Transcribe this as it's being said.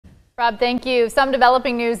Rob, thank you. Some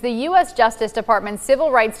developing news. The U.S. Justice Department's Civil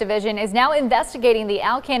Rights Division is now investigating the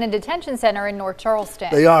Cannon Detention Center in North Charleston.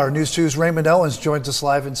 They are. News 2's Raymond Owens joins us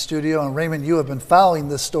live in studio. And Raymond, you have been following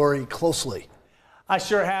this story closely. I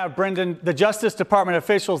sure have, Brendan. The Justice Department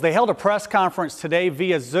officials, they held a press conference today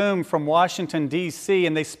via Zoom from Washington, D.C.,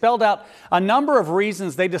 and they spelled out a number of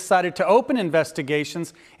reasons they decided to open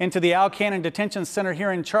investigations into the Cannon Detention Center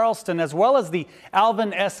here in Charleston, as well as the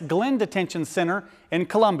Alvin S. Glenn Detention Center in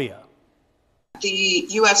Columbia. The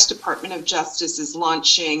U.S. Department of Justice is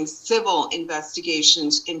launching civil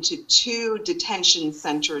investigations into 2 detention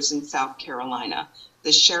centers in South Carolina.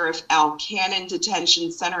 The Sheriff Al Cannon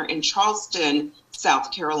Detention Center in Charleston,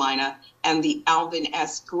 South Carolina, and the Alvin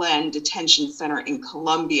S. Glenn Detention Center in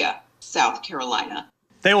Columbia, South Carolina.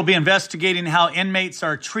 They will be investigating how inmates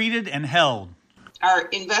are treated and held. Our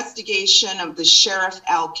investigation of the Sheriff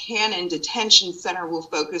Al Cannon Detention Center will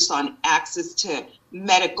focus on access to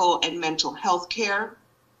medical and mental health care,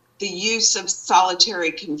 the use of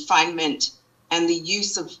solitary confinement, and the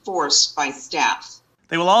use of force by staff.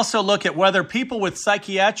 They will also look at whether people with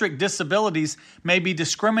psychiatric disabilities may be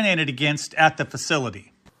discriminated against at the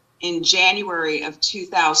facility. In January of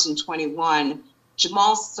 2021,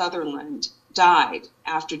 Jamal Sutherland died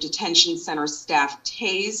after detention center staff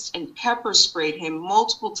tased and pepper sprayed him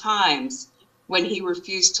multiple times when he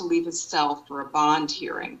refused to leave his cell for a bond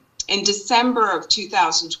hearing. In December of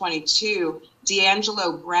 2022,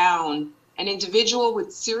 D'Angelo Brown, an individual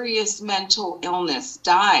with serious mental illness,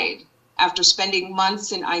 died after spending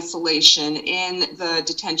months in isolation in the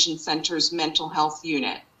detention center's mental health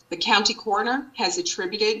unit. The county coroner has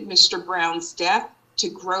attributed Mr. Brown's death to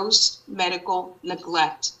gross medical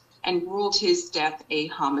neglect and ruled his death a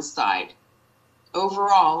homicide.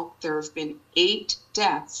 Overall, there have been 8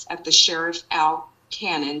 deaths at the Sheriff Al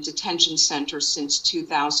Cannon Detention Center since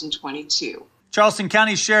 2022. Charleston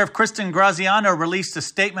County Sheriff Kristen Graziano released a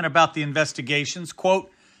statement about the investigations. Quote,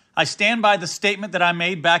 "I stand by the statement that I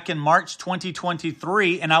made back in March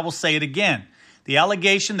 2023, and I will say it again. The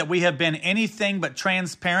allegation that we have been anything but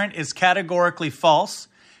transparent is categorically false.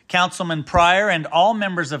 Councilman Pryor and all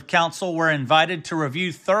members of council were invited to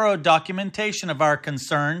review thorough documentation of our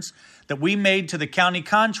concerns that we made to the county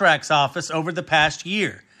contracts office over the past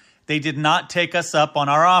year. They did not take us up on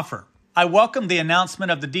our offer. I welcome the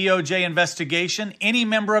announcement of the DOJ investigation. Any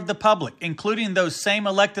member of the public, including those same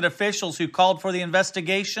elected officials who called for the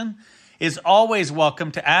investigation, is always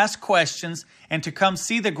welcome to ask questions and to come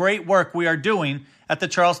see the great work we are doing at the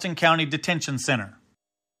Charleston County Detention Center."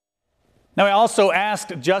 Now, I also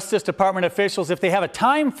asked Justice Department officials if they have a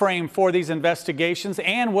time frame for these investigations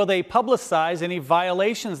and will they publicize any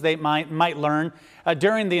violations they might learn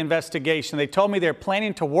during the investigation. They told me they're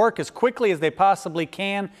planning to work as quickly as they possibly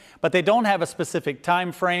can, but they don't have a specific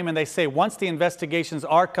time frame, and they say once the investigations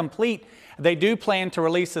are complete, they do plan to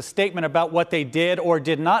release a statement about what they did or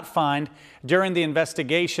did not find during the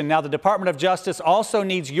investigation. Now, the Department of Justice also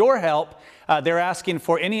needs your help. They're asking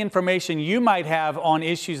for any information you might have on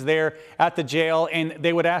issues there at the jail, and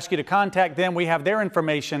they would ask you to contact them. We have their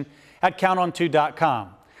information at counton2.com.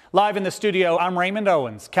 Live in the studio, I'm Raymond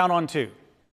Owens. Count on 2.